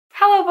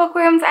Hello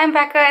Bookworms, I'm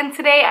Becca, and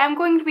today I'm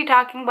going to be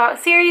talking about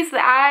a series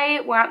that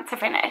I want to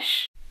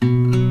finish.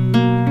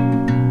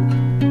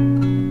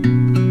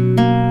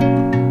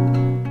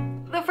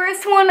 The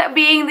first one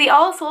being the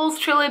All Souls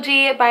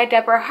trilogy by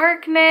Deborah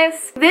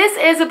Harkness. This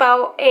is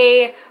about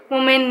a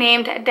woman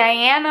named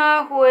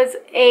Diana who is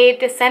a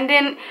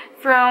descendant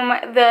from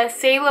the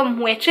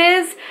Salem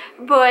witches,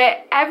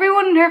 but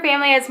everyone in her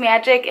family has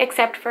magic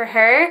except for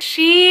her.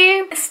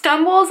 She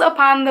stumbles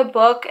upon the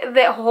book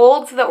that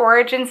holds the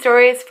origin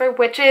stories for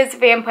witches,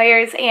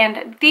 vampires,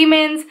 and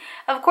demons.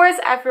 Of course,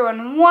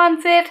 everyone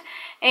wants it,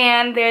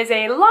 and there's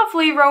a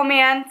lovely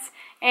romance,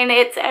 and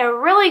it's a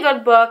really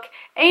good book.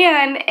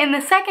 And in the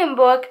second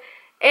book,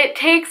 it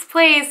takes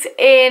place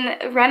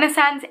in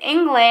Renaissance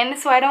England,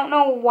 so I don't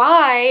know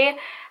why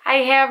I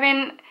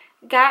haven't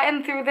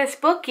gotten through this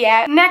book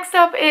yet. Next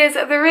up is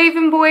The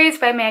Raven Boys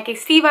by Maggie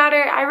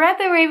Stiefvater. I read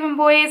The Raven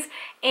Boys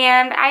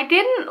and I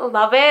didn't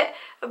love it,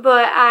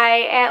 but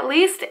I at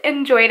least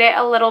enjoyed it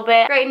a little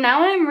bit. Right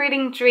now I'm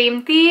reading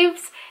Dream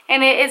Thieves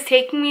and it is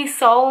taking me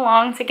so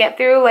long to get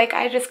through. Like,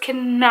 I just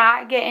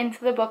cannot get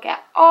into the book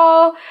at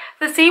all.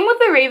 The same with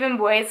The Raven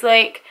Boys.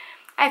 Like,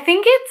 I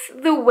think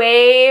it's the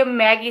way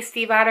Maggie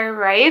Stiefvater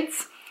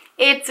writes.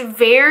 It's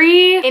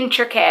very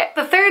intricate.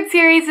 The third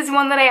series is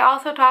one that I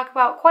also talk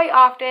about quite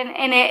often,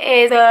 and it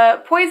is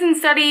the Poison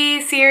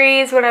Study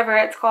series, whatever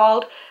it's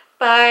called,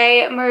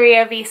 by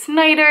Maria V.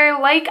 Snyder.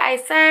 Like I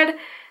said,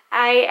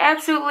 I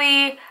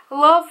absolutely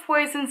love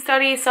Poison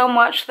Study so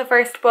much, the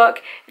first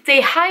book. It's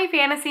a high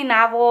fantasy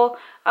novel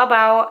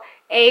about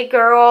a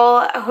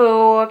girl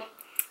who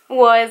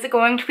was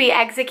going to be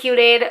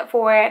executed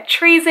for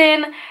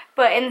treason,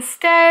 but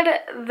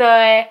instead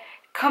the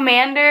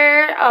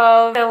commander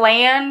of the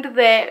land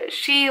that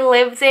she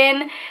lives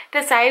in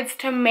decides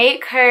to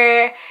make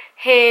her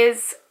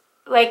his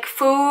like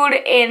food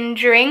and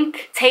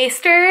drink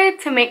taster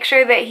to make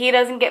sure that he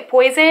doesn't get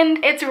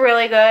poisoned. It's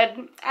really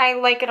good. I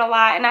like it a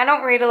lot, and I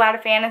don't read a lot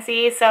of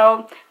fantasy,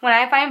 so when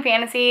I find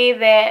fantasy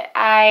that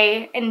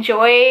I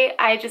enjoy,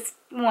 I just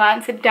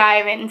want to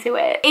dive into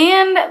it.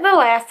 And the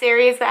last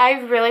series that I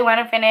really want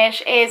to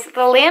finish is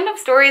the Land of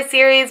Stories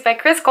series by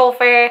Chris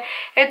Colfer.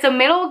 It's a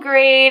middle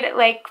grade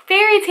like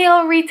fairy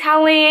tale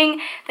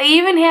retelling. They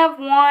even have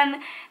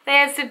one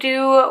that has to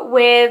do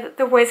with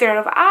the Wizard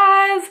of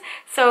Oz,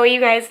 so you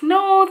guys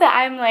know that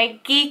I'm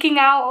like geeking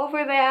out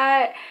over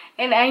that,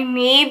 and I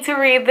need to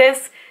read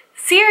this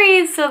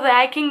series so that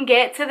I can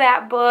get to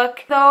that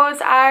book.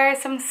 Those are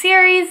some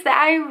series that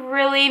I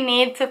really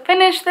need to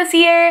finish this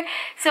year,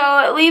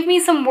 so leave me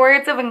some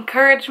words of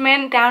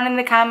encouragement down in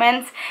the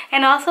comments,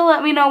 and also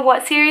let me know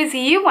what series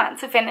you want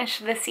to finish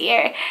this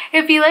year.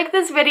 If you like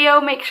this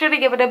video, make sure to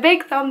give it a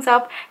big thumbs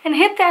up and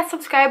hit that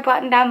subscribe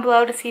button down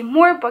below to see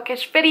more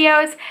bookish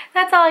videos.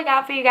 That's all I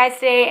got for you guys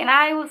today, and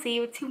I will see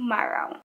you tomorrow.